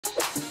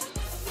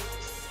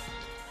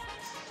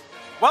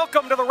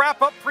Welcome to the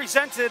wrap-up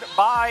presented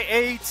by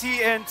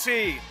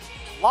AT&T.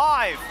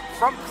 Live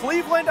from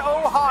Cleveland,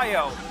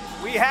 Ohio,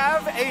 we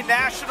have a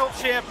national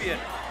champion.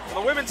 For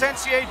the women's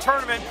NCAA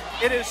tournament,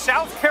 it is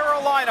South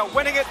Carolina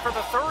winning it for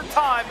the third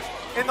time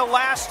in the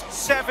last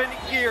 7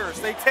 years.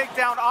 They take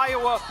down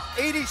Iowa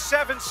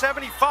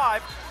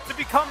 87-75 to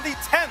become the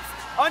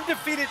 10th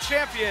undefeated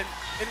champion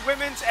in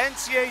women's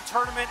NCAA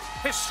tournament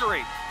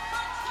history.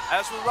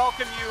 As we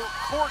welcome you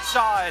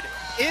courtside,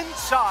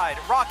 inside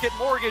Rocket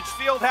Mortgage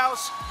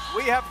Fieldhouse,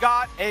 we have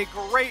got a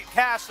great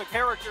cast of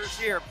characters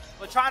here.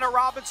 LaChina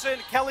Robinson,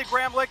 Kelly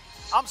Gramlich,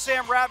 I'm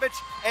Sam Ravech,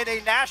 and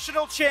a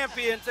national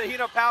champion,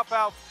 Te-Hina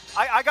PaoPao.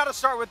 I got to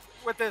start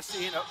with this,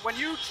 Te-Hina. When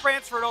you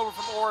transferred over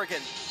from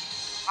Oregon,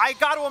 I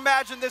got to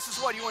imagine this is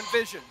what you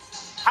envisioned.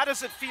 How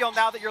does it feel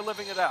now that you're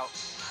living it out?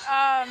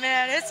 Oh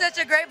man, it's such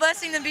a great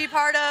blessing to be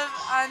part of.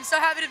 I'm so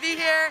happy to be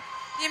here.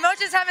 The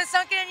emotions haven't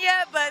sunk in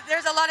yet, but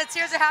there's a lot of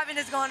tears of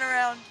happiness going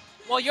around.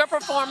 Well, your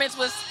performance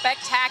was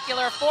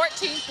spectacular.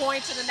 14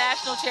 points in the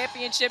national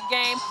championship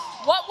game.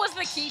 What was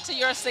the key to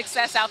your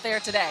success out there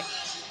today?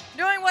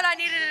 Doing what I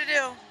needed to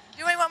do.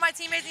 Doing what my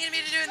teammates needed me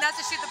to do, and that's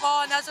to shoot the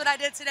ball, and that's what I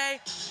did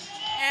today.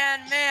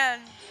 And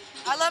man,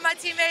 I love my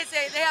teammates.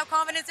 They have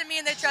confidence in me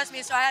and they trust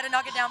me, so I had to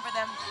knock it down for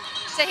them.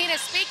 Te-Hina,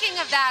 speaking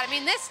of that, I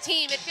mean, this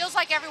team, it feels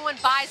like everyone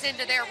buys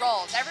into their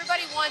roles.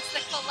 Everybody wants the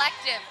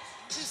collective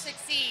to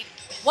succeed.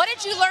 What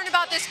did you learn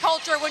about this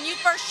culture when you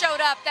first showed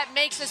up that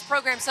makes this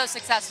program so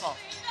successful?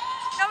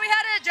 You know, we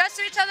had to adjust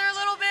to each other a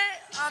little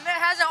bit. It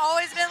hasn't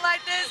always been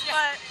like this,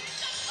 but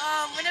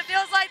when it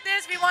feels like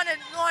this, we want to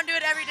do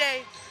it every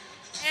day.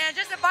 And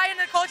just to buy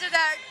into the culture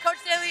that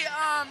Coach Staley,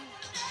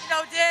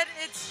 did,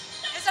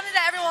 it's something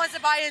that everyone wants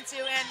to buy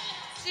into. And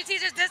she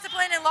teaches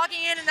discipline and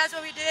locking in, and that's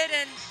what we did.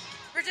 And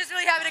we're just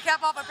really happy to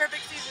cap off a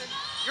perfect season.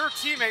 Your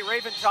teammate,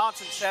 Raven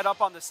Johnson, said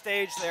up on the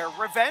stage there,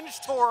 revenge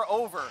tour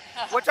over,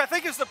 which I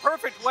think is the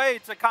perfect way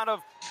to kind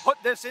of put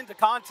this into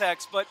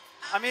context. But,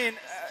 I mean,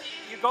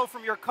 you go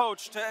from your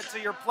coach to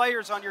your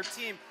players on your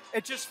team.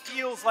 It just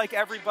feels like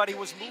everybody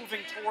was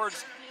moving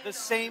towards the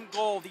same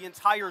goal the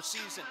entire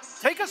season.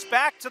 Take us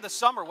back to the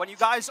summer when you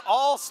guys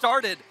all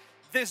started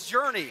this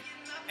journey,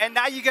 and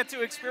now you get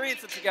to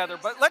experience it together.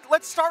 But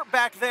let's start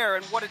back there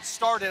and what it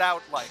started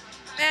out like.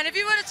 Man, if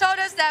you would have told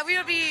us that we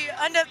would be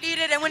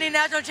undefeated and winning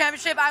national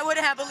championship, I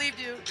wouldn't have believed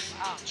you.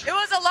 It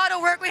was a lot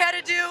of work we had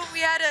to do. We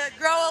had to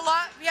grow a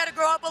lot. We had to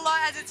grow up a lot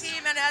as a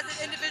team and as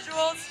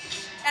individuals.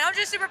 And I'm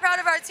just super proud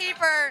of our team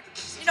for,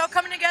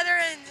 coming together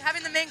and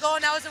having the main goal,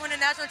 and that was to win a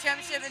national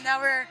championship, and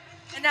now we're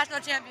a national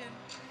champion.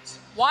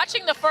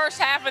 Watching the first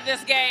half of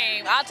this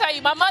game, I'll tell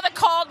you, my mother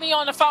called me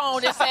on the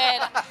phone and said,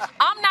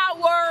 I'm not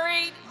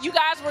worried. You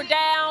guys were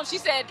down. She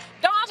said,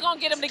 Dawn's going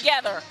to get them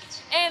together.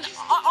 And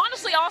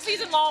honestly, all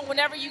season long,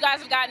 whenever you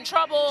guys have gotten in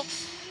trouble,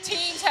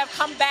 teams have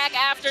come back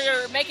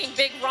after making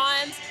big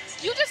runs.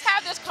 You just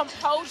have this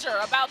composure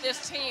about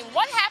this team.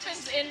 What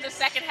happens in the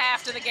second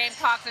half to the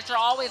Gamecocks that you're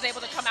always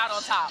able to come out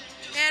on top?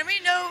 Man, we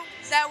know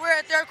that we're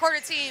a third quarter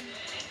team.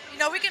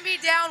 We can be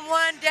down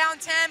 1, down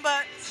 10,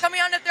 but coming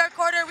on the third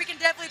quarter, we can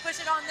definitely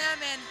push it on them.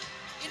 And,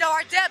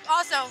 our depth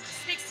also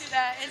speaks to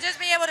that. And just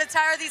being able to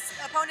tire these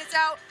opponents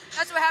out,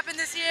 that's what happened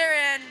this year,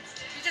 and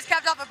you just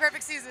capped off a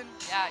perfect season.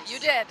 Yeah, you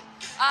did.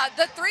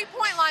 The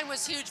three-point line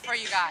was huge for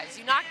you guys.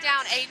 You knocked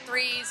down 8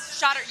 threes,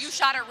 you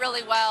shot it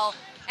really well.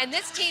 And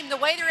this team, the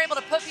way they're able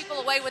to put people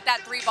away with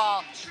that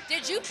 3-ball,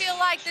 did you feel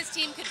like this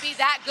team could be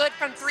that good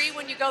from 3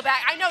 when you go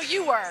back? I know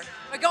you were,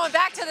 but going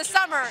back to the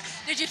summer,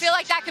 did you feel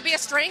like that could be a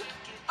strength?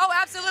 Oh,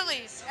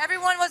 absolutely.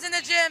 Everyone was in the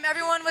gym.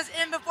 Everyone was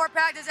in before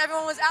practice.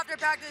 Everyone was after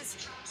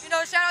practice.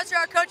 Shout out to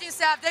our coaching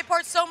staff. They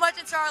poured so much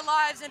into our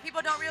lives, and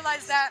people don't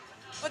realize that.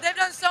 But they've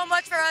done so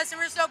much for us,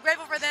 and we're so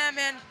grateful for them.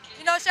 And,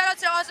 shout out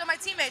to also my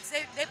teammates.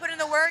 They put in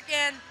the work,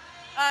 and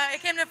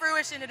it came to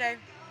fruition today.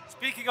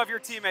 Speaking of your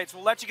teammates,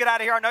 we'll let you get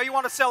out of here. I know you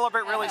want to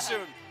celebrate really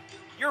soon.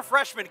 Your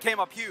freshmen came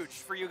up huge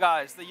for you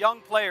guys, the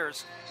young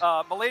players.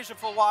 MiLaysia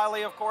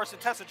Fulwiley, of course,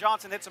 and Tessa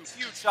Johnson hit some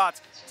huge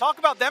shots. Talk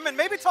about them and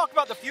maybe talk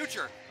about the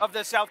future of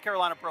this South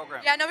Carolina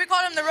program. Yeah, no, we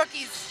call them the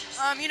rookies.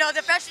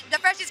 The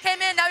freshies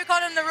came in, now we call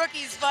them the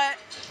rookies. But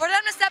for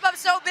them to step up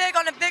so big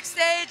on a big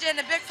stage and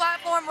a big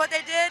platform, what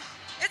they did,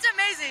 it's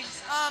amazing.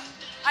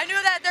 I knew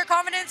that their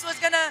confidence was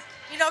going to,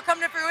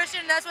 come to fruition,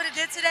 and that's what it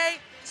did today.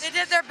 They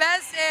did their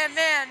best, and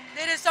man,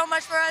 they did so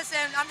much for us,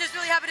 and I'm just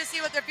really happy to see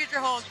what their future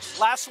holds.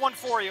 Last one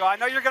for you. I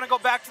know you're going to go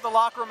back to the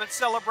locker room and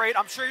celebrate.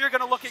 I'm sure you're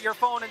going to look at your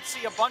phone and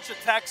see a bunch of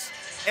texts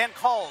and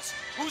calls.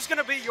 Who's going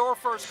to be your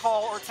first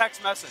call or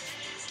text message?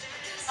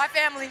 My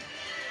family.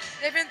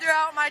 They've been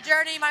throughout my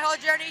journey, my whole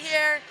journey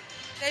here.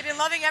 They've been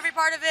loving every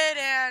part of it,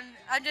 and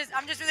I'm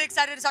just really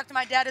excited to talk to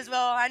my dad as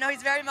well. I know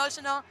he's very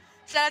emotional.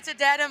 Shout out to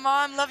Dad and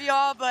Mom, love you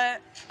all,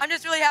 but I'm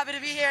just really happy to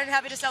be here and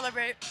happy to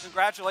celebrate.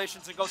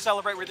 Congratulations, and go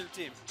celebrate with your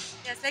team.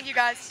 Yes, thank you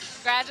guys.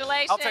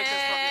 Congratulations. I'll take this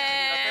from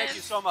you. Thank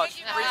you so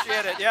much.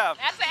 Appreciate it, yeah.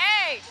 That's an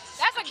A.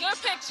 That's a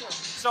good picture.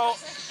 So,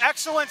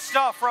 excellent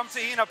stuff from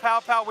Te-Hina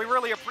PaoPao. We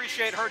really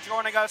appreciate her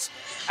joining us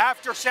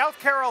after South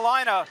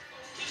Carolina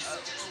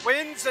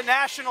wins the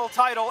national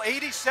title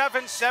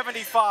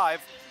 87-75.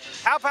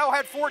 PaoPao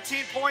had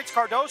 14 points.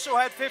 Cardoso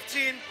had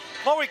 15.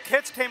 Chloe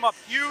Kitts came up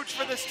huge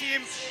for this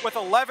team with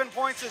 11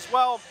 points as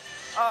well.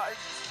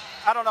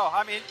 I don't know.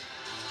 I mean,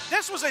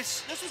 this was a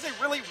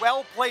really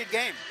well-played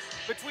game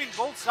between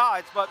both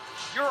sides, but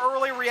your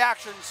early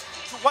reactions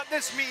to what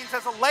this means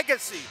as a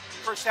legacy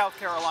for South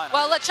Carolina.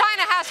 Well,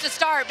 LaChina has to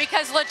start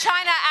because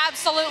LaChina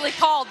absolutely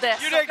called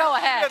this. You so did, go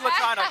ahead. You did,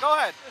 LaChina. Go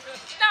ahead.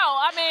 No,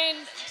 I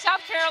mean,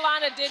 South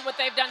Carolina did what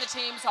they've done to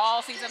teams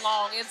all season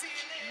long, is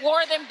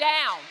wore them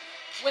down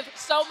with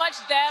so much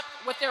depth,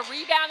 with their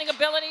rebounding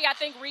ability. I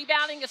think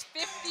rebounding is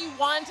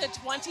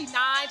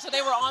 51-29, so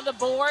they were on the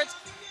boards.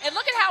 And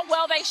look at how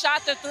well they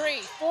shot the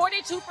three.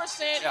 42%,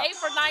 yeah. 8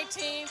 for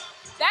 19.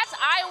 That's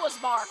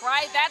Iowa's mark,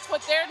 right? That's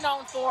what they're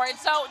known for. And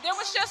so there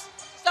was just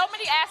so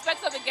many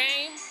aspects of the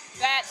game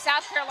that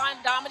South Carolina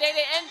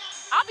dominated. And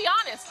I'll be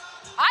honest,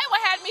 Iowa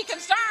had me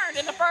concerned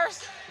in the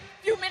first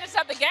few minutes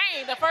of the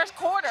game, the first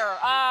quarter.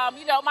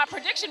 You know, my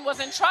prediction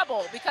was in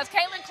trouble because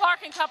Caitlin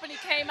Clark and company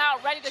came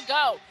out ready to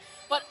go.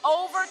 But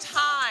over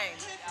time,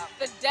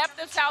 the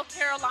depth of South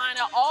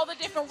Carolina, all the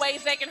different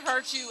ways they can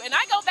hurt you. And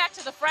I go back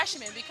to the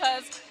freshmen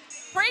because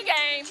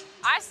pregame,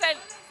 I said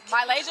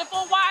MiLaysia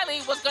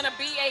Fulwiley was going to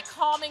be a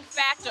calming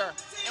factor.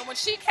 And when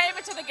she came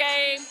into the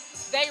game,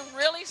 they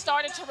really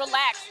started to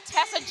relax.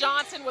 Tessa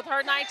Johnson with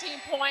her 19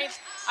 points.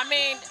 I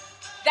mean,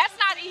 that's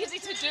not easy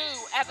to do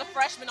as a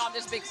freshman on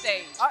this big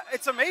stage.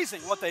 It's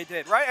amazing what they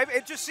did, right?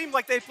 It just seemed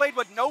like they played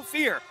with no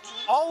fear.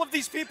 All of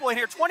these people in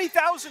here,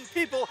 20,000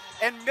 people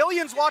and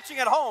millions watching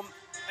at home,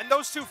 and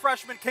those two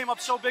freshmen came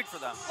up so big for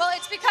them. Well,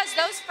 it's because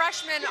those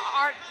freshmen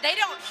they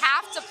don't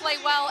have to play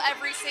well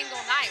every single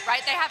night,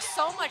 right? They have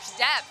so much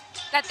depth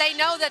that they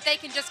know that they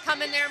can just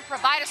come in there and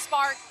provide a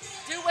spark,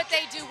 do what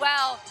they do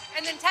well.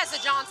 And then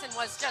Tessa Johnson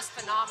was just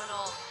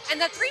phenomenal. And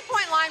the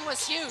three-point line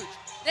was huge.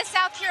 This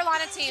South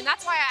Carolina team,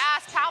 that's why I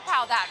asked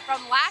PaoPao that,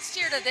 from last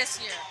year to this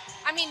year.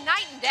 I mean,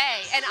 night and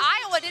day. And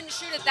Iowa didn't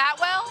shoot it that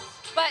well,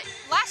 but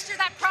last year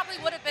that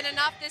probably would have been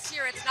enough. This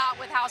year it's not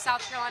with how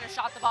South Carolina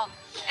shot the ball.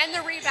 And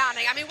the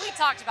rebounding, I mean, we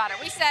talked about it.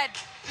 We said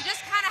you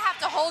just kind of have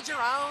to hold your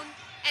own.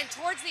 And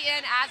towards the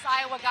end, as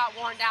Iowa got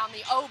worn down,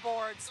 the O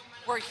boards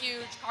were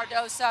huge.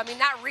 Cardoso, I mean,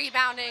 that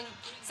rebounding.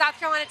 South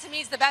Carolina, to me,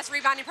 is the best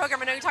rebounding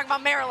program. I know you're talking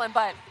about Maryland,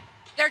 but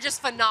they're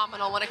just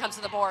phenomenal when it comes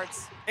to the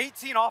boards.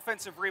 18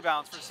 offensive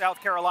rebounds for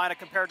South Carolina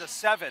compared to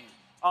 7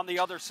 on the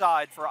other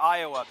side for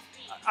Iowa.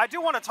 I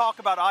do want to talk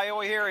about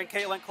Iowa here and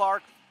Caitlin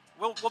Clark.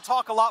 We'll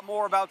talk a lot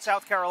more about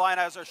South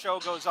Carolina as our show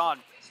goes on.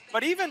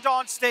 But even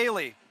Dawn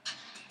Staley,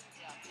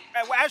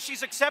 as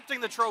she's accepting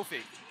the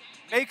trophy,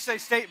 makes a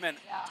statement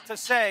to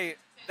say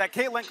that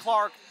Caitlin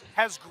Clark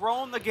has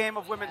grown the game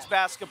of women's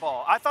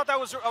basketball. I thought that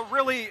was a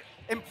really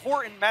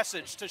important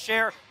message to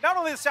share, not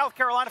only the South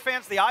Carolina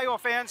fans, the Iowa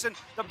fans, and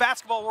the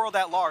basketball world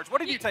at large. What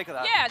did you take of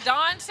that? Yeah,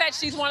 Dawn said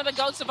she's one of the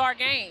GOATs of our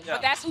game,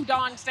 but that's who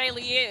Dawn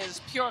Staley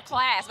is, pure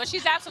class. But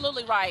she's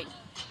absolutely right.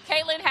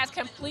 Caitlin has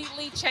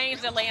completely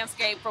changed the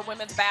landscape for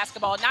women's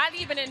basketball, not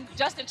even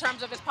just in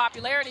terms of its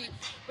popularity,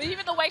 but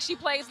even the way she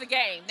plays the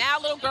game. Now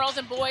little girls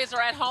and boys are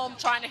at home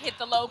trying to hit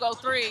the logo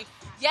three.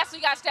 Yes,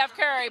 we got Steph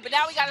Curry, but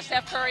now we got a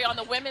Steph Curry on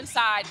the women's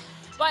side.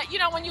 But, you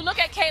know, when you look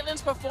at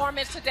Caitlin's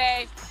performance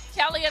today,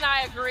 Kelly and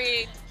I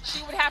agreed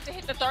she would have to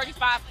hit the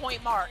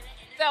 35-point mark.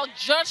 Fell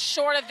just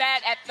short of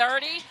that at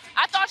 30.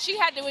 I thought she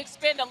had to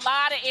expend a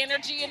lot of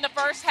energy in the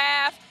first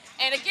half.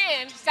 And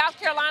again, South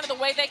Carolina, the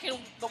way they can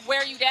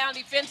wear you down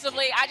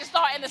defensively, I just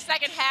thought in the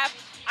second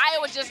half,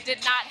 Iowa just did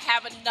not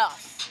have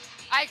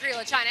enough. I agree,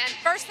 LaChina. And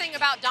first thing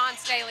about Dawn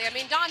Staley, I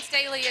mean, Dawn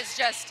Staley is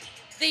just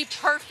the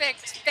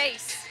perfect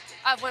face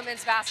of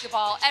women's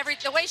basketball.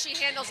 The way she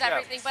handles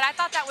everything, but I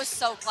thought that was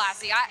so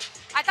classy.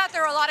 I thought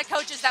there were a lot of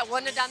coaches that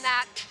wouldn't have done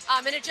that,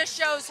 and it just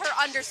shows her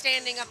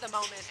understanding of the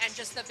moment and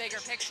just the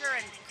bigger picture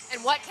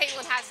and what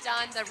Caitlin has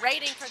done. The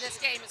rating for this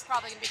game is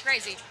probably going to be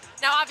crazy.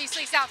 Now,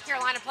 obviously, South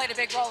Carolina played a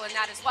big role in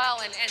that as well,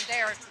 and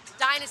their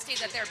dynasty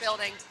that they're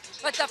building.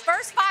 But the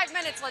first 5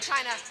 minutes,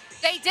 LaChina,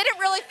 they didn't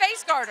really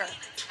face guard her.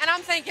 And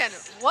I'm thinking,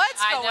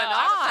 what's going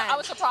on? I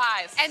was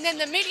surprised. And then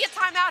the media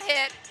timeout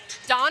hit.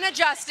 Dawn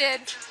adjusted,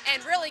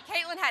 and really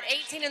Caitlin had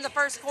 18 in the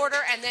first quarter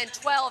and then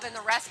 12 in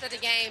the rest of the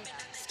game.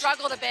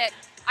 Struggled a bit.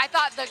 I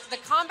thought the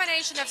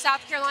combination of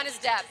South Carolina's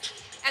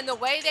depth and the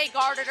way they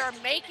guarded her,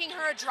 making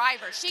her a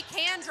driver. She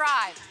can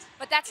drive,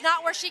 but that's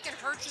not where she can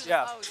hurt you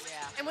the most.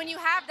 Yeah. And when you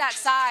have that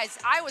size,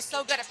 I was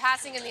so good at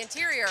passing in the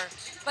interior,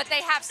 but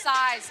they have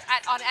size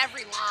on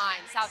every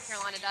line, South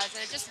Carolina does,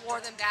 and it just wore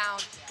them down.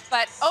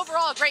 But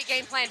overall, a great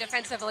game plan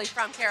defensively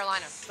from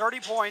Carolina.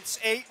 30 points,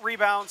 8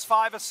 rebounds,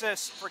 5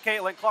 assists for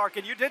Caitlin Clark.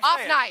 And you did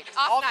say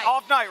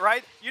off night,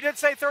 right? You did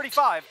say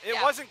 35.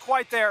 It wasn't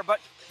quite there, but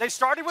they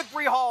started with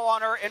Bree Hall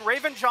on her, and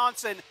Ravech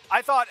Johnson,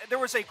 I thought there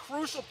was a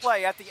crucial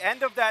play at the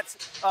end of that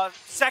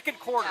second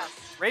quarter.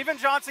 Ravech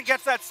Johnson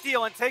gets that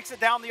steal and takes it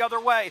down the other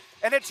way,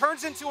 and it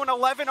turns into an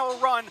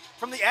 11-0 run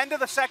from the end of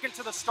the second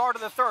to the start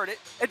of the third.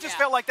 It just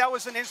felt like that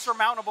was an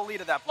insurmountable lead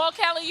at that point. Well,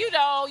 Kelly, you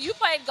know, you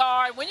played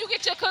guard. When you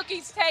get your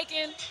cookies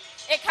taken,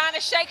 it kind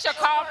of shakes your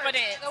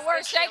confidence. The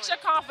worst It shakes your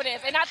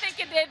confidence. And I think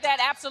it did that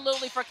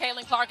absolutely for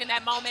Caitlin Clark in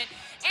that moment.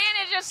 And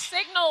it just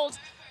signals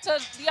to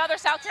the other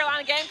South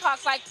Carolina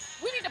Gamecocks, like,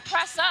 we need to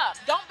press up.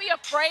 Don't be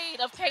afraid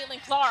of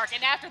Caitlin Clark.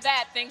 And after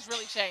that, things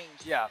really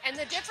changed. Yeah. And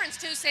the difference,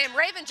 too, Sam,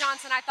 Raven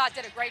Johnson, I thought,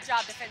 did a great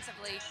job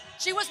defensively.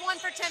 She was 1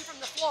 for 10 from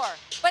the floor,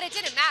 but it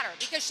didn't matter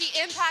because she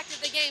impacted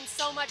the game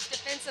so much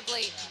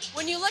defensively.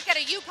 When you look at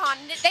a UConn,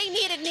 they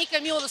needed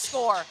Nika Mule to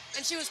score,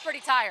 and she was pretty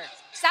tired.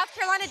 South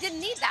Carolina didn't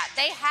need that.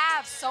 They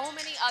have so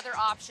many other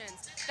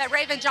options that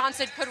Raven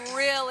Johnson could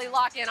really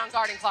lock in on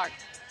guarding Clark.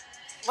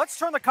 Let's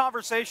turn the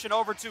conversation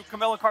over to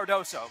Kamilla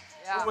Cardoso,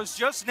 who was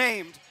just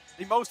named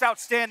the most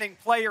outstanding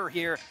player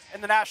here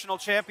in the national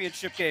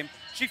championship game.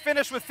 She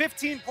finished with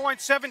 15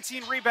 points,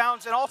 17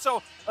 rebounds, and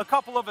also a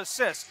couple of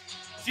assists.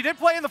 She did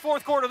play in the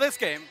fourth quarter of this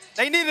game.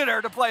 They needed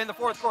her to play in the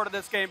fourth quarter of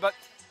this game, but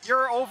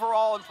your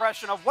overall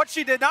impression of what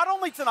she did, not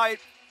only tonight,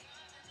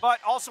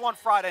 but also on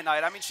Friday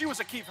night. I mean, she was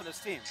a key for this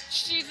team.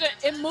 She's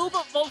an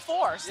immovable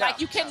force. Yeah.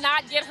 Like, you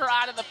cannot get her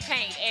out of the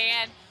paint.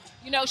 And,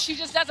 you know, she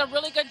just does a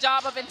really good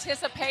job of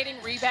anticipating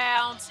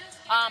rebounds.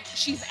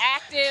 She's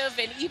active,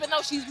 and even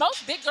though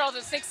most big girls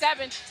at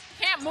 6'7",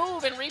 can't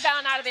move and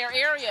rebound out of their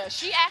area,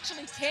 she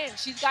actually can.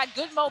 She's got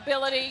good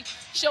mobility.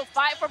 She'll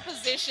fight for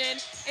position.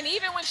 And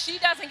even when she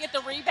doesn't get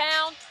the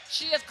rebound,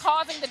 she is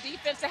causing the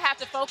defense to have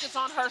to focus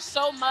on her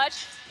so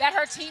much that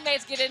her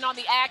teammates get in on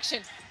the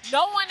action.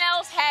 No one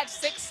else had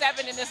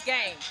 6'7" in this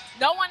game.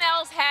 No one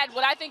else had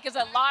what I think is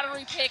a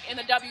lottery pick in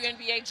the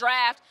WNBA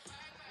draft.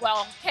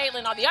 Well,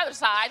 Caitlin on the other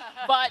side,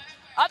 but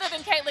other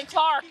than Caitlin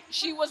Clark,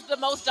 she was the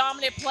most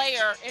dominant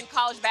player in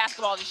college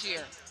basketball this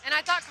year. And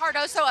I thought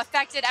Cardoso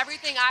affected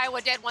everything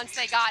Iowa did once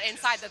they got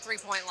inside the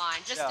three-point line.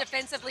 Just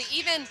defensively,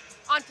 even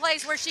on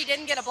plays where she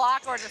didn't get a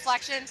block or a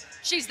deflection,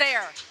 she's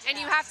there. And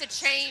you have to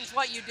change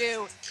what you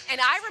do.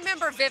 And I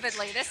remember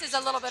vividly, this is a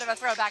little bit of a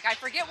throwback. I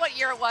forget what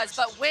year it was,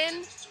 but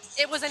when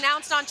it was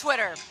announced on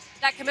Twitter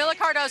that Kamilla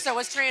Cardoso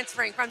was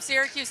transferring from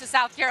Syracuse to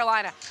South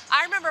Carolina,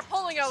 I remember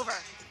pulling over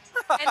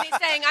and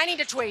saying, I need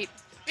to tweet,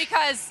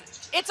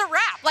 because it's a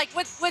wrap. Like,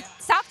 with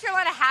South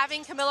Carolina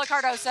having Kamilla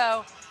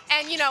Cardoso,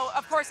 and, you know,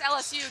 of course,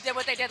 LSU did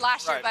what they did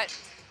last year, but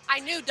I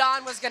knew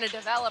Dawn was going to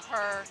develop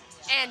her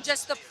and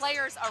just the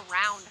players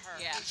around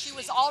her. Yeah. She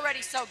was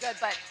already so good,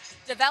 but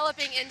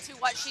developing into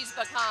what she's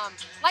become.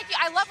 Like,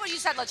 I love what you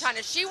said,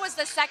 LaChina. She was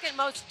the second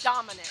most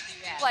dominant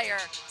player,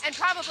 and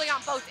probably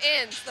on both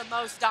ends the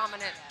most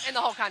dominant in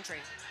the whole country.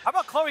 How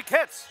about Chloe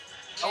Kitts?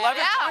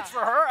 11 points for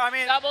her. I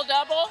mean,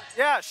 double-double.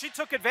 Yeah, she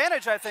took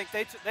advantage, I think.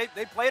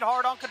 They played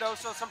hard on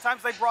Cardoso.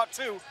 Sometimes they brought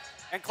two.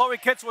 And Chloe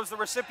Kitts was the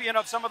recipient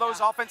of some of those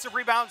offensive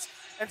rebounds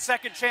and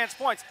second chance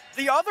points.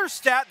 The other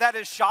stat that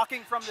is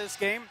shocking from this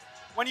game,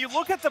 when you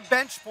look at the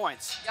bench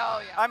points,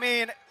 I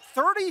mean,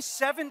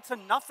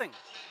 37-0.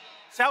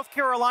 South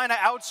Carolina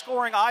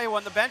outscoring Iowa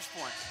in the bench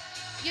points.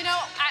 You know,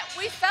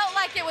 we felt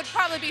like it would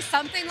probably be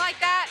something like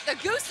that. The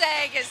goose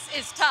egg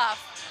is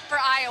tough for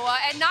Iowa,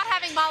 and not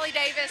having Molly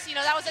Davis, you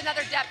know, that was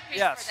another depth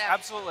piece for them. Yes,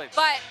 absolutely.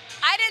 But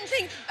I didn't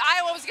think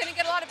Iowa was going to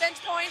get a lot of bench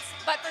points,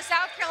 but for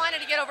South Carolina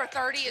to get over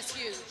 30 is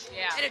huge.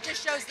 Yeah. And it just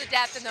shows the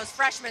depth and those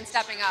freshmen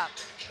stepping up.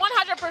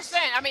 100%.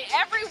 I mean,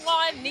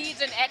 everyone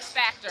needs an X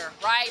factor,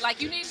 right? Like,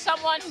 you need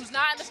someone who's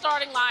not in the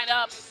starting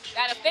lineup,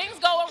 that if things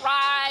go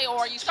awry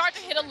or you start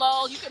to hit a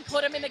lull, you can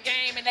put them in the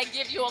game and they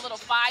give you a little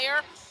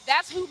fire.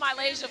 That's who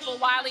MiLaysia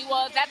Fulwiley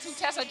was. That's who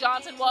Tessa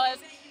Johnson was.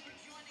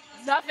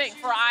 Nothing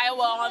for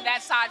Iowa on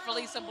that side for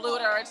Lisa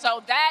Bluder. And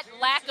so that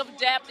lack of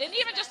depth and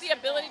even just the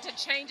ability to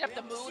change up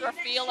the mood or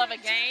feel of a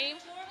game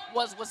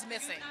was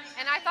missing.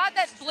 And I thought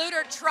that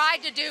Bluder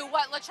tried to do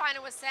what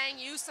LaChina was saying,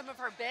 use some of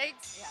her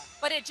bigs,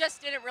 but it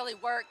just didn't really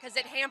work because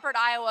it hampered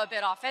Iowa a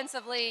bit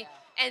offensively,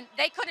 and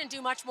they couldn't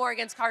do much more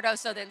against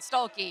Cardoso than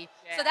Stolke.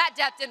 So that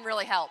depth didn't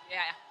really help.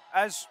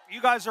 As you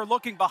guys are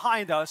looking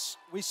behind us,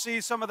 we see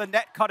some of the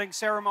net cutting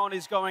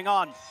ceremonies going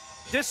on.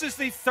 This is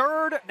the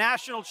third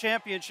national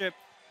championship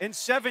in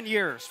 7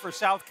 years for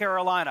South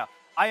Carolina.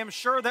 I am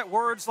sure that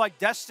words like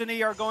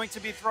destiny are going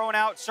to be thrown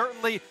out,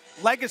 certainly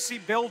legacy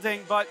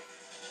building, but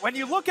when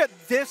you look at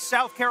this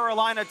South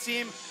Carolina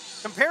team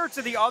compared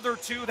to the other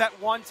two that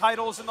won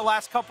titles in the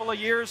last couple of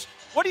years,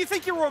 what do you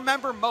think you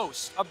remember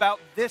most about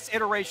this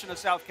iteration of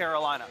South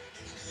Carolina?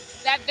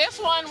 That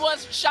this one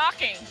was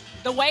shocking,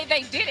 the way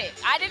they did it.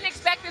 I didn't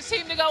expect this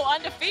team to go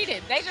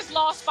undefeated. They just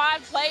lost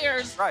 5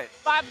 players,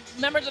 5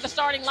 members of the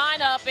starting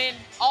lineup, and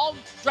all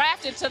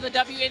drafted to the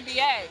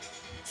WNBA.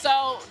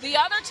 So the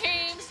other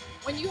teams,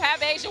 when you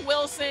have Asia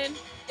Wilson,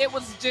 it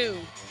was due.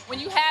 When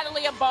you had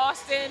Aaliyah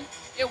Boston,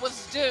 it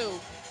was due.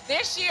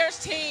 This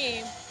year's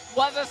team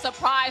was a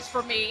surprise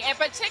for me. In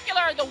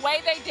particular, the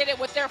way they did it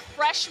with their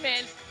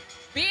freshmen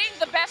being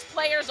the best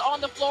players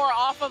on the floor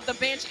off of the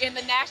bench in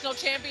the national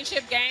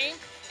championship game.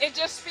 It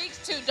just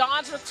speaks to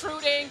Dawn's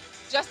recruiting,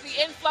 just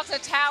the influx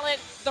of talent,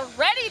 the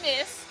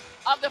readiness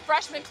of the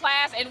freshman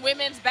class in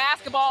women's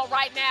basketball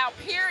right now,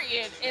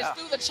 period, is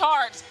through the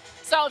charts.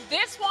 So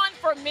this one,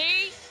 for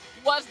me,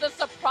 was the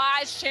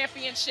surprise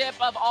championship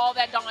of all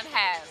that Dawn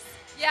has.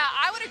 Yeah,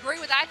 I would agree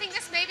with that. I think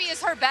this maybe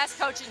is her best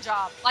coaching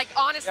job. Like,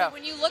 honestly,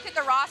 when you look at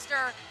the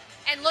roster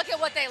and look at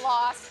what they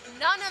lost,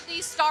 none of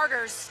these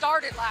starters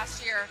started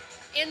last year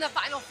in the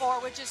Final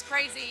Four, which is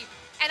crazy.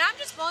 And I'm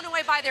just blown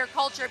away by their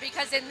culture,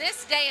 because in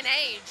this day and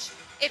age,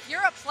 if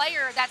you're a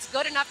player that's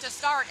good enough to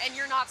start and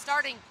you're not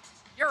starting,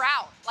 you're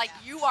out. Like,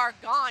 you are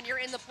gone. You're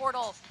in the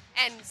portal.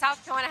 And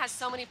South Carolina has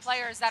so many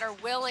players that are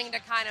willing to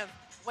kind of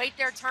wait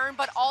their turn,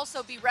 but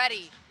also be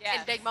ready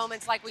in big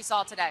moments like we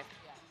saw today.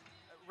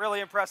 Really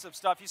impressive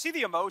stuff. You see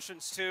the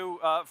emotions, too,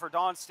 for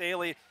Dawn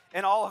Staley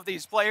and all of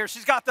these players.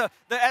 She's got the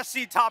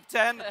SC Top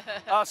 10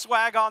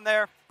 swag on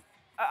there.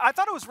 I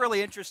thought it was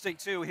really interesting,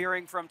 too,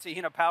 hearing from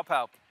Te-Hina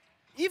PaoPao.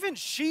 Even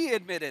she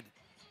admitted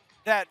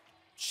that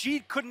she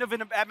couldn't have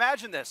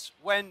imagined this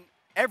when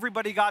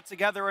everybody got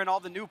together and all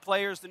the new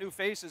players, the new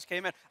faces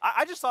came in.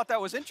 I just thought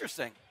that was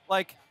interesting.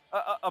 Like,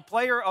 a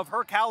player of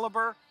her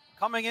caliber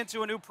coming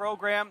into a new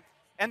program,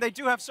 and they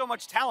do have so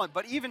much talent,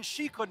 but even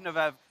she couldn't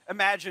have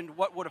imagined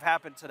what would have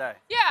happened today.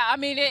 Yeah, I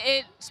mean,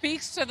 it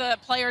speaks to the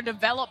player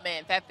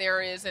development that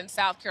there is in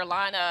South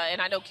Carolina,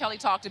 and I know Kelly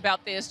talked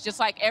about this, just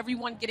like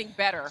everyone getting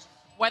better,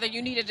 whether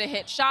you needed to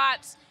hit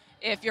shots,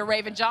 if you're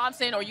Raven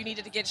Johnson, or you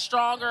needed to get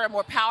stronger and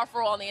more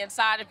powerful on the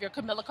inside if you're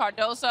Camila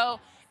Cardoso.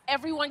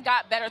 Everyone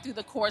got better through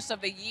the course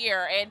of the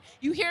year. And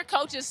you hear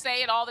coaches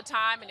say it all the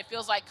time, and it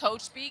feels like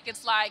coach speak.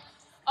 It's like,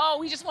 oh,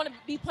 we just want to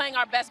be playing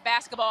our best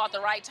basketball at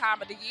the right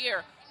time of the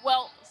year.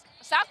 Well,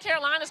 South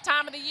Carolina's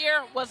time of the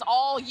year was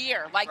all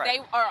year. Like, they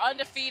are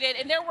undefeated,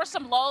 and there were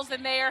some lulls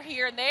in there,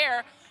 here and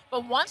there.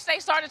 But once they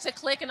started to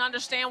click and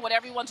understand what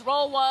everyone's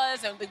role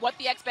was and what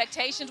the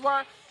expectations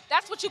were,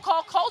 that's what you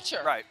call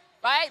culture. Right?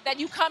 That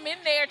you come in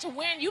there to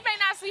win. You may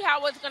not see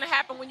how it's going to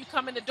happen when you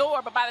come in the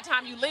door, but by the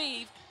time you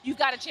leave, you've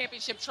got a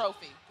championship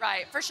trophy.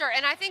 Right, for sure.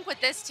 And I think with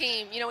this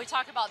team, you know, we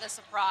talk about the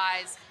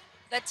surprise.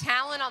 The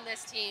talent on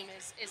this team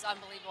is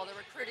unbelievable. The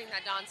recruiting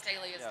that Dawn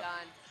Staley has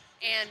done,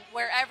 and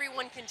where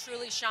everyone can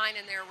truly shine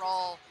in their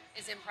role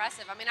is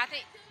impressive. I mean, I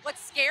think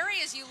what's scary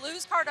is you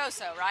lose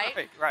Cardoso,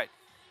 right? Right.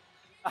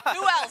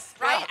 Who else,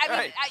 right?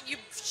 I mean, you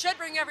should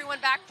bring everyone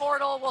back.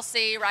 Portal, we'll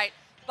see, right?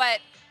 But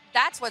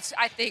that's what's,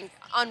 I think,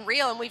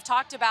 unreal. And we've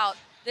talked about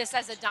this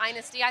as a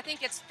dynasty. I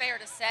think it's fair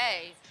to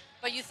say.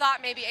 But you thought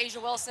maybe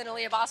Asia Wilson,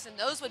 Aaliyah Boston,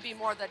 those would be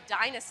more the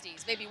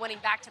dynasties, maybe winning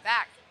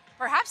back-to-back.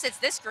 Perhaps it's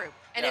this group,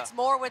 and it's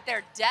more with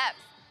their depth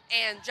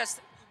and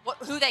just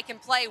who they can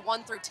play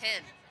 1 through 10.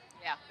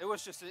 Yeah. It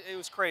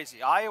was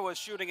crazy. Iowa's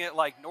shooting it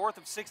like north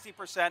of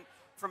 60%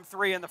 from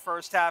 3 in the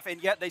first half,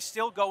 and yet they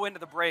still go into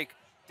the break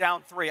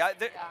down 3.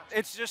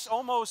 It's just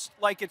almost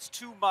like it's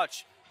too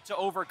much to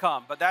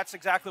overcome, but that's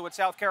exactly what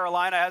South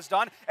Carolina has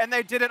done, and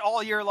they did it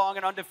all year long,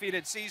 an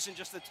undefeated season,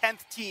 just the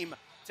 10th team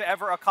to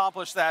ever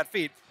accomplish that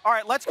feat. All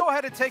right, let's go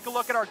ahead and take a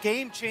look at our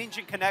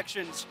game-changing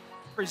connections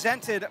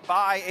presented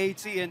by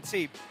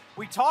AT&T.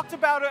 We talked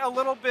about it a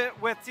little bit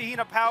with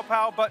Te-Hina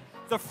PaoPao, but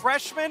the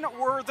freshmen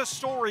were the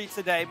story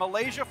today.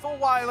 MiLaysia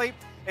Fulwiley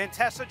and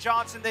Tessa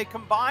Johnson, they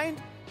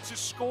combined to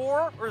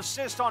score or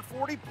assist on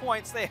 40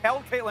 points. They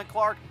held Caitlin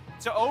Clark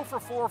to 0 for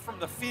 4 from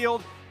the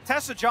field.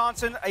 Tessa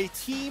Johnson, a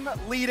team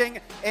leading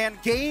and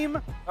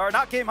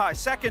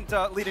second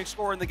leading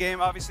scorer in the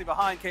game, obviously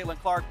behind Caitlin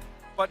Clark.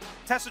 But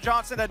Tessa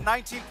Johnson had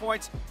 19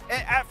 points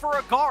for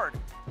a guard.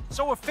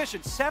 So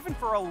efficient, 7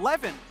 for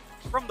 11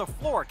 from the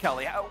floor,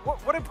 Kelly.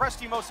 What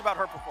impressed you most about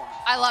her performance?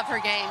 I love her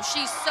game.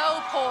 She's so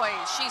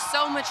poised. She's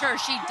so mature.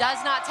 She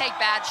does not take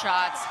bad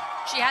shots.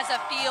 She has a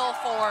feel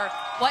for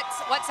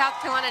what South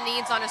Carolina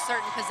needs on a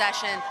certain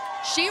possession.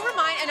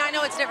 And I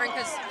know it's different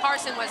because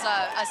Carson was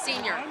a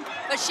senior,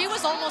 but she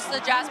was almost the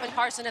Jasmine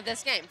Carson of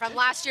this game. From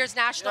last year's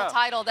national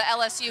title, the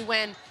LSU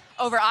win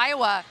over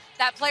Iowa,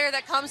 that player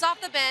that comes off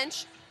the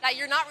bench, that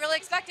you're not really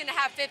expecting to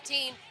have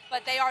 15,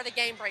 but they are the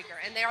game breaker,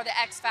 and they are the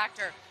X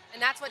factor.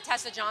 And that's what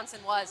Tessa Johnson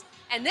was.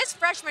 And this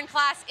freshman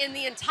class in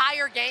the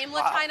entire game,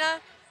 LaChina,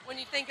 when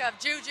you think of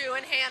Juju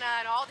and Hannah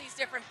and all these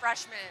different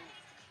freshmen,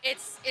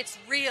 it's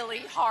really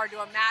hard to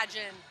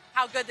imagine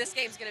how good this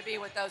game's going to be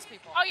with those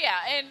people. Oh,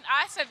 yeah, and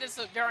I said this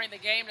during the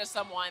game to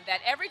someone, that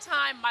every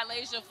time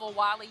MiLaysia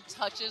Fulwiley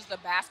touches the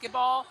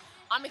basketball,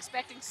 I'm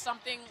expecting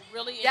something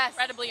really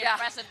incredibly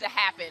impressive to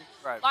happen.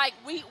 Right. Like,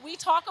 we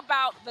talk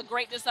about the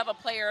greatness of a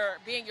player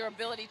being your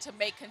ability to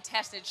make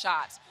contested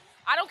shots.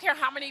 I don't care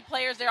how many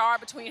players there are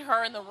between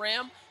her and the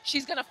rim,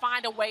 she's going to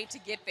find a way to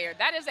get there.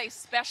 That is a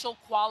special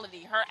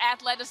quality. Her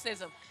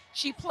athleticism,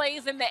 she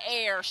plays in the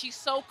air. She's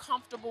so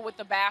comfortable with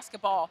the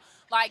basketball.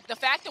 Like, the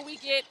fact that we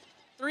get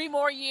 3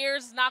 more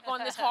years, knock on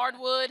this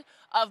hardwood,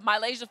 of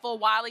MiLaysia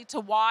Fulwiley to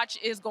watch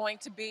is going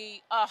to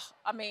be,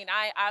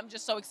 I'm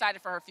just so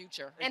excited for her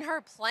future. And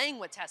her playing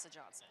with Tessa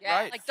Johnson. Yeah.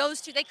 Right. Like,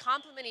 those two, they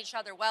complement each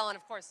other well, and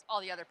of course,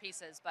 all the other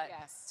pieces, but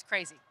it's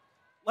crazy.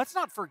 Let's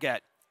not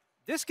forget,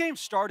 this game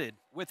started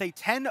with a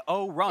 10-0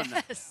 run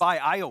by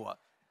Iowa.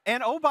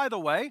 And oh, by the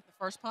way, the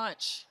first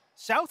punch.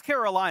 South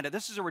Carolina,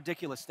 this is a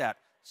ridiculous stat.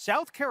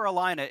 South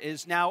Carolina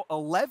is now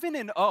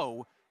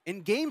 11-0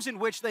 in games in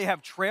which they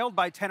have trailed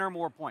by 10 or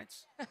more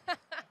points.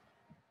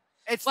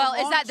 It's well,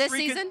 is that this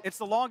season? It's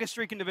the longest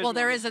streak in Division Well,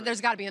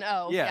 there's got to be an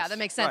O. Yes, yeah, that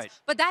makes sense. right.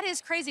 But that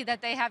is crazy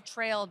that they have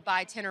trailed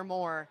by 10 or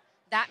more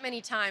that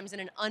many times in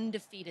an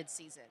undefeated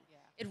season. Yeah.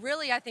 It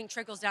really, I think,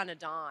 trickles down to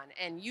Dawn.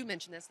 And you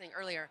mentioned this thing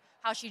earlier,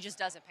 how she just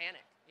doesn't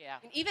panic. Yeah.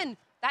 And even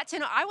that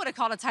 10, I would have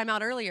called a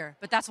timeout earlier,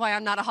 but that's why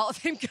I'm not a Hall of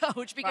Fame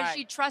coach, because Right.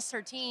 she trusts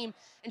her team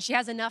and she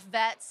has enough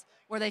vets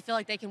where they feel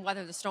like they can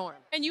weather the storm.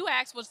 And you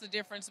asked what's the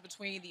difference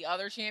between the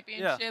other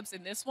championships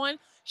and this one.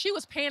 She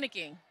was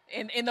panicking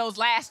in those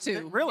last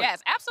two. Really?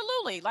 Yes,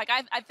 absolutely. Like,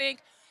 I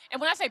think,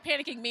 and when I say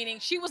panicking, meaning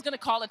she was going to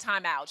call a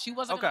timeout. She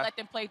wasn't going to let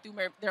them play through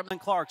their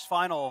Clark's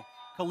final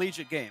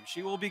collegiate game.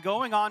 She will be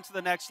going on to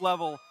the next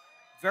level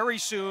very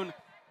soon,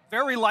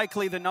 very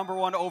likely the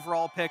 #1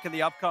 overall pick in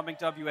the upcoming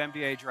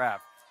WNBA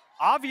draft.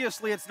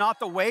 Obviously, it's not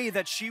the way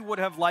that she would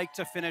have liked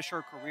to finish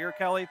her career,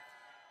 Kelly.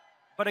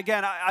 But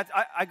again,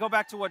 I go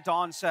back to what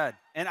Dawn said,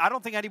 and I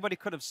don't think anybody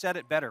could have said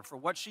it better for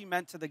what she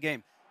meant to the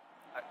game.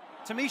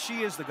 To me,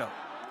 she is the GOAT.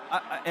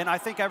 And I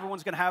think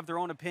everyone's going to have their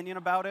own opinion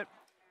about it.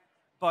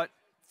 But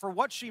for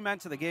what she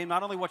meant to the game,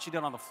 not only what she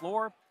did on the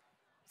floor,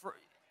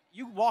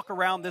 you walk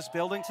around this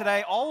building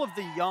today, all of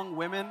the young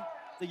women,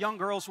 the young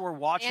girls who are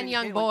watching. And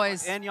young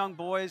boys. And young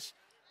boys.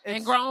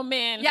 and grown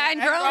men. Yeah,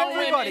 and grown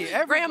everybody,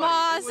 women.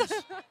 Grandmas.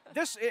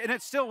 And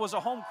it still was a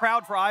home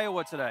crowd for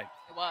Iowa today.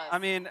 It was. I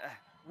mean,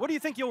 what do you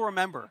think you'll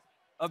remember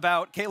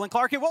about Caitlin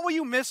Clark? And what will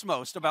you miss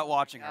most about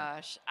watching her?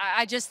 Gosh,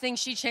 I just think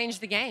she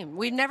changed the game.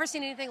 We've never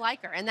seen anything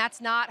like her, and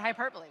that's not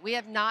hyperbole. We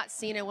have not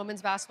seen a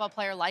women's basketball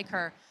player like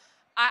her.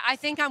 I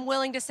think I'm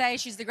willing to say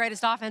she's the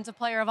greatest offensive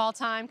player of all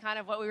time, kind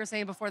of what we were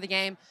saying before the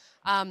game.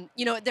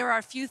 You know, there are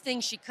a few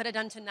things she could have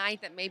done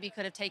tonight that maybe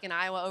could have taken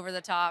Iowa over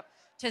the top.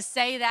 To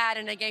say that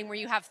in a game where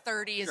you have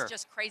 30 is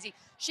just crazy.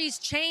 She's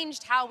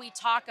changed how we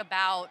talk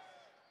about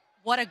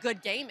what a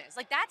good game is.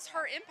 Like, that's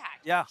her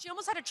impact. Yeah. She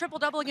almost had a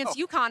triple-double against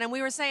UConn, and we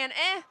were saying,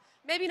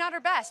 maybe not her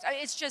best.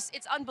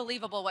 It's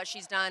unbelievable what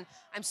she's done.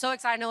 I'm so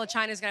excited. I know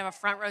LaChina's going to have a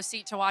front row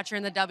seat to watch her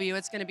in the W.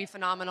 It's going to be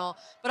phenomenal.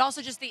 But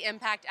also just the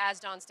impact, as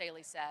Dawn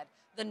Staley said,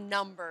 the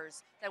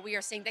numbers that we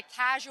are seeing, the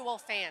casual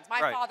fans. My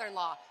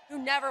father-in-law,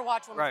 who never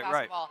watched women's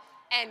basketball,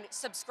 and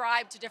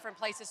subscribe to different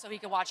places so he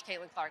could watch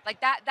Caitlin Clark. Like,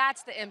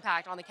 that's the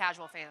impact on the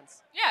casual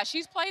fans. Yeah,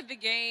 she's played the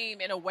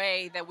game in a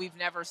way that we've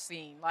never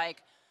seen. Like,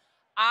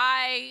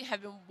 I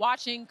have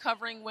been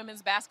covering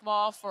women's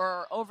basketball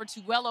for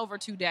well over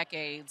 2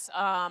 decades.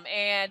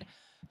 And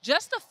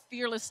just the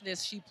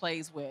fearlessness she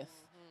plays with.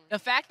 The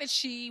fact that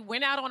she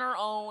went out on her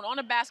own on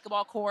a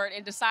basketball court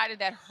and decided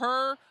that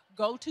her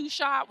go-to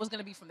shot was going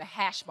to be from the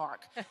hash mark.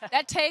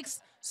 That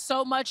takes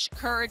so much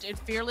courage and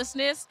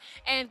fearlessness.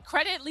 And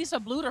credit Lisa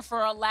Bluter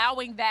for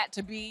allowing that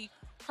to be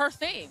her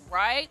thing,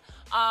 right?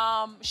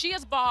 She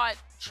has brought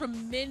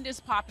tremendous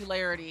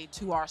popularity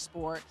to our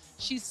sport.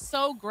 She's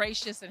so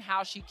gracious in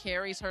how she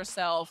carries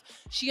herself.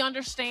 She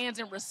understands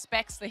and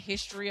respects the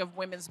history of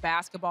women's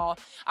basketball.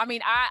 I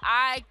mean,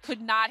 I could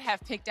not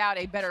have picked out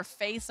a better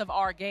face of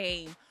our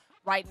game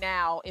right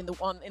now in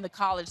the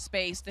college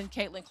space than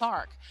Caitlin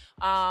Clark.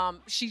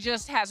 She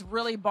just has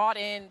really brought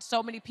in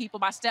so many people.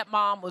 My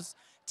stepmom was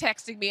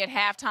texting me at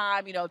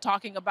halftime, you know,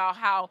 talking about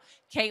how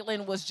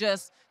Caitlin was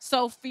just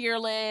so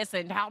fearless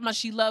and how much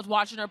she loves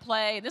watching her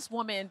play. And this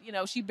woman, you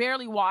know, she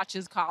barely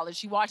watches college.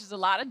 She watches a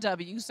lot of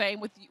W,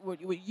 same with what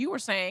you were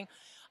saying.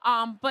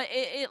 But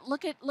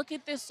look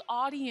at this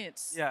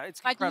audience. Yeah,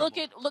 it's like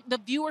incredible. look, the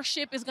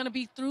viewership is going to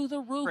be through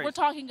the roof. Crazy. We're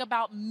talking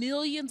about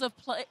millions of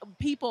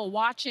people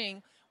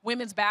watching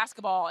women's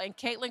basketball, and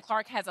Caitlin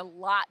Clark has a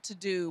lot to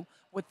do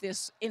with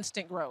this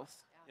instant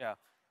growth. Yeah,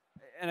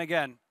 and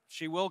again,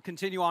 she will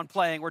continue on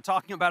playing. We're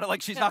talking about it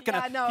like she's not going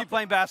to keep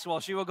playing basketball.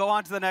 She will go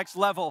on to the next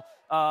level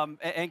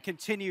and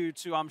continue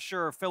to, I'm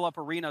sure, fill up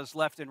arenas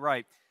left and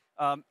right.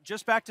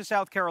 Just back to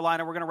South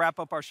Carolina. We're going to wrap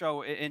up our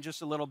show in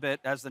just a little bit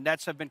as the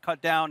Nets have been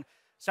cut down.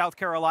 South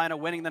Carolina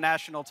winning the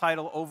national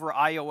title over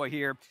Iowa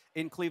here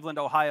in Cleveland,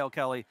 Ohio,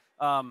 Kelly.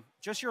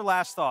 Just your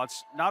last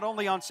thoughts, not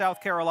only on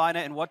South Carolina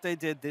and what they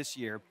did this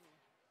year,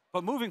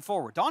 but moving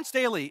forward. Dawn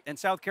Staley and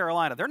South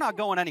Carolina, they're not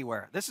going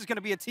anywhere. This is going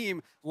to be a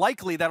team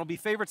likely that'll be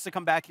favorites to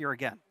come back here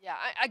again. Yeah,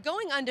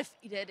 going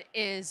undefeated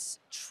is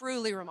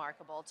truly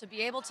remarkable. To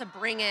be able to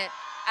bring it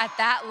at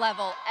that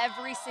level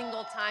every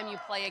single time you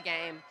play a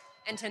game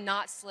and to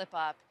not slip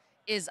up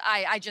is,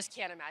 I just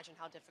can't imagine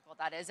how difficult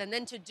that is. And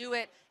then to do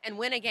it and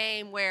win a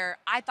game where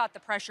I thought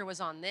the pressure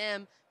was on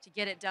them to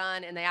get it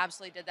done, and they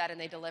absolutely did that and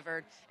they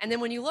delivered. And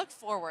then when you look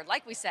forward,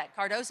 like we said,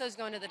 Cardoso's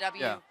going to the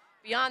W. Yeah.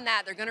 Beyond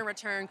that, they're going to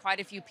return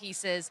quite a few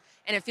pieces,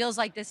 and it feels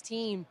like this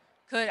team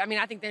could, I mean,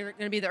 I think they're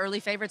going to be the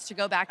early favorites to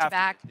go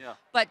back-to-back. Yeah.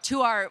 But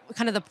to our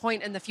kind of the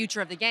point in the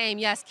future of the game,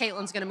 yes,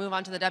 Caitlin's going to move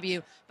on to the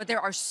W, but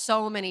there are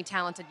so many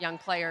talented young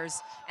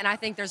players, and I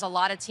think there's a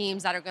lot of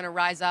teams that are going to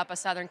rise up. A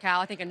Southern Cal,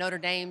 I think a Notre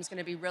Dame's going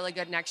to be really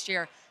good next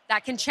year.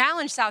 That can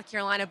challenge South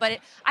Carolina, but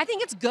I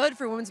think it's good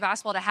for women's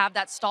basketball to have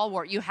that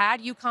stalwart. You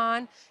had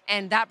UConn,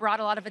 and that brought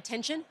a lot of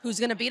attention. Who's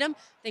going to beat them?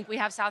 I think we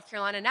have South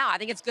Carolina now. I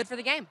think it's good for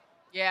the game.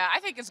 Yeah, I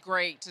think it's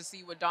great to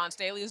see what Dawn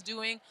Staley is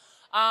doing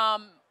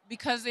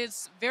because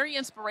it's very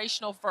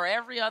inspirational for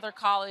every other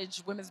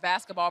college women's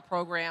basketball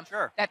program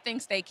that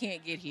thinks they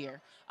can't get here.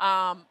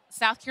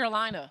 South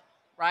Carolina,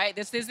 right?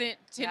 This isn't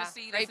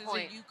Tennessee, this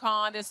isn't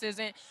UConn, this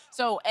isn't.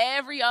 So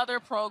every other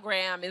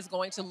program is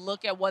going to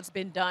look at what's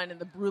been done in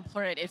the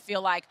blueprint and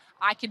feel like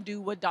I can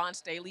do what Dawn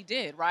Staley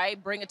did,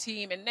 right? Bring a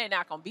team, and they're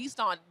not going to beat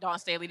Dawn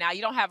Staley now.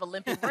 You don't have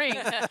Olympic rings,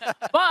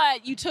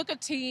 but you took a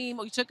team,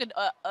 or you took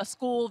a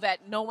school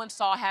that no one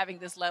saw having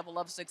this level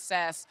of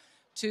success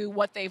to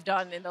what they've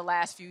done in the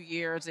last few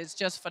years. It's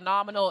just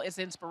phenomenal. It's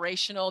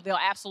inspirational. They'll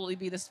absolutely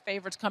be the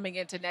favorites coming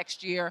into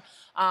next year.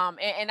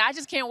 And I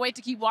just can't wait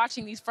to keep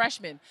watching these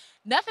freshmen.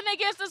 Nothing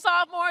against the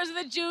sophomores and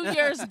the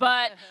juniors,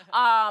 but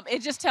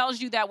it just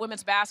tells you that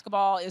women's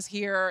basketball is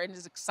here and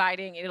is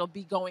exciting. It'll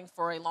be going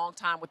for a long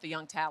time with the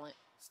young talent.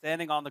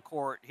 Standing on the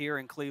court here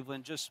in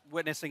Cleveland, just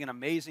witnessing an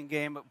amazing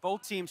game.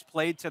 Both teams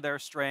played to their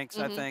strengths,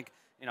 I think.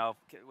 You know,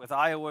 with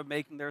Iowa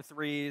making their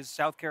threes,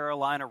 South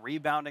Carolina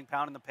rebounding,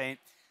 pounding the paint.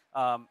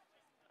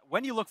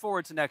 When you look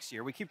forward to next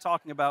year, we keep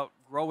talking about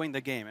growing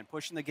the game and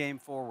pushing the game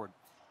forward.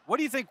 What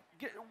do you think,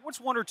 what's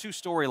one or two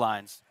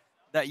storylines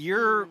that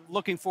you're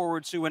looking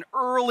forward to, an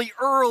early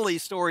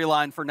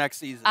storyline for next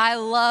season? I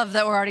love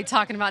that we're already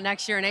talking about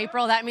next year in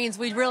April. That means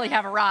we really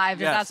have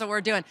arrived if that's what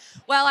we're doing.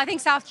 Well, I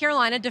think South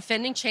Carolina,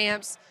 defending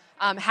champs.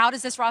 How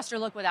does this roster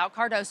look without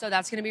Cardoso?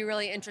 That's going to be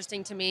really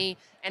interesting to me,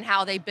 and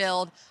how they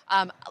build.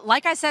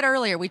 Like I said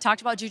earlier, we talked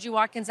about Juju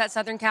Watkins at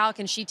Southern Cal.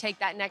 Can she take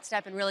that next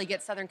step and really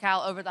get Southern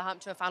Cal over the hump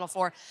to a Final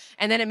Four?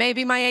 And then it may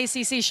be my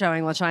ACC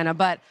showing, LaChina,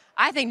 but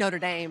I think Notre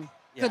Dame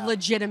could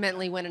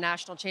legitimately win a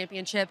national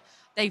championship.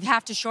 They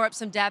have to shore up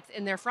some depth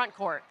in their front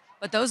court.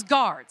 But those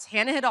guards,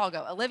 Hannah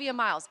Hidalgo, Olivia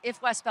Miles, if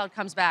Westbeld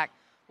comes back,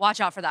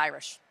 watch out for the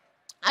Irish.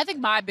 I think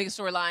my big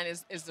storyline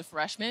is the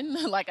freshmen,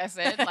 like I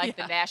said, like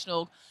the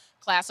national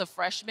class of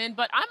freshmen.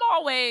 But I'm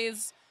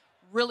always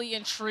really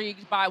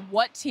intrigued by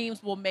what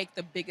teams will make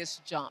the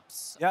biggest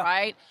jumps,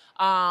 right?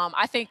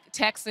 I think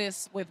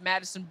Texas with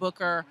Madison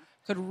Booker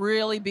could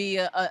really be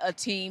a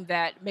team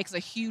that makes a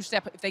huge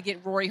step if they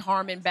get Rory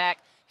Harmon back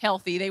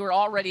healthy. They were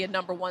already a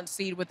 #1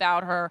 seed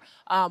without her.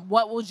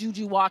 What will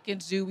Juju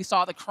Watkins do? We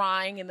saw the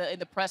crying in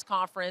the press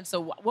conference.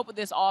 So what would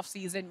this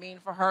offseason mean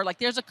for her? Like,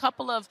 there's a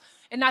couple of,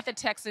 and not that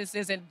Texas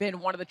hasn't been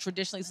one of the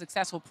traditionally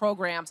successful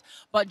programs,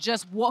 but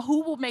just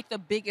who will make the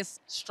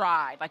biggest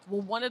stride? Like,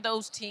 will one of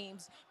those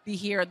teams be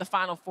here in the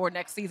Final Four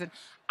next season?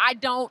 I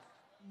don't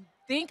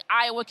think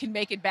Iowa can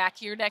make it back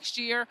here next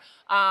year.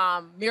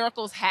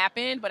 Miracles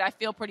happen, but I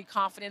feel pretty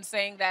confident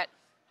saying that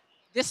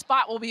this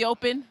spot will be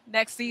open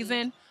next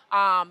season.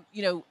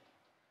 You know,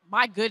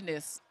 my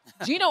goodness,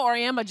 Gino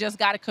Auriemma just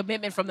got a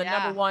commitment from the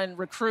 #1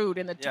 recruit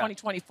in the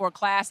 2024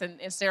 class,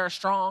 and Sarah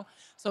Strong.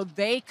 So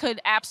they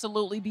could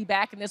absolutely be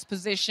back in this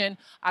position.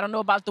 I don't know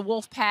about the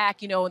Wolf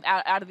Pack, you know,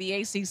 out of the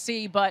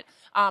ACC, but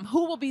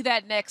who will be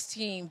that next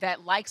team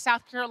that, like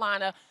South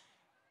Carolina,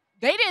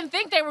 they didn't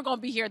think they were going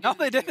to be here. No,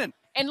 they didn't.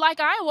 And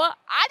like Iowa,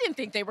 I didn't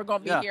think they were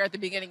going to be here at the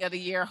beginning of the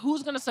year.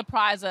 Who's going to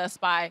surprise us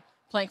by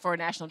playing for a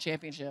national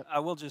championship? I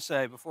will just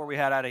say, before we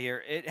head out of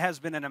here, it has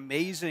been an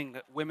amazing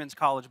women's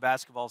college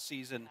basketball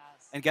season,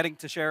 and getting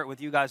to share it with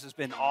you guys has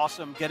been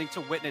awesome. Getting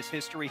to witness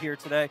history here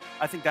today,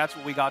 I think that's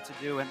what we got to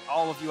do. And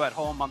all of you at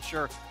home, I'm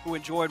sure, who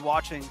enjoyed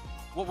watching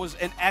what was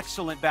an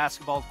excellent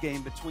basketball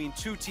game between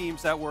two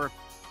teams that were,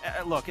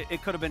 look,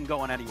 it could have been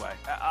going anyway.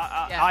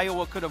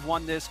 Iowa could have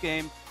won this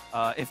game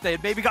if they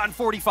had maybe gotten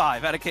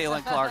 45 out of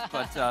Kaylin Clark,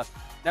 but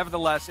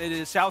nevertheless, it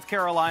is South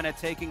Carolina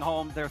taking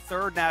home their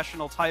 3rd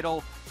national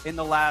title in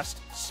the last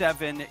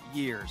 7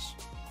 years.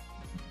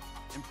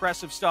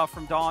 Impressive stuff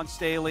from Dawn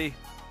Staley.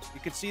 You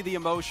could see the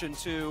emotion,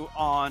 too,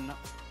 on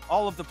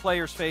all of the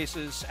players'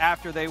 faces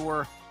after they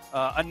were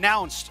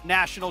announced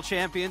national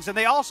champions. And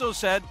they also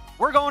said,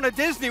 we're going to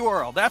Disney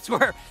World. That's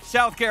where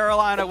South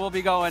Carolina will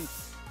be going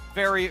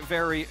very,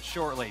 very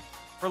shortly.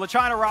 For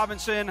LaChina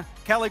Robinson,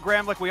 Kelly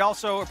Gramlich, we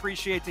also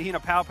appreciate Te-Hina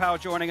PaoPao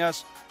joining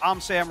us.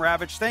 I'm Sam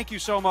Ravech. Thank you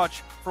so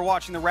much for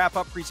watching the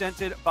wrap-up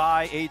presented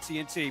by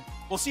AT&T.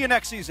 We'll see you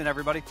next season,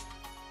 everybody.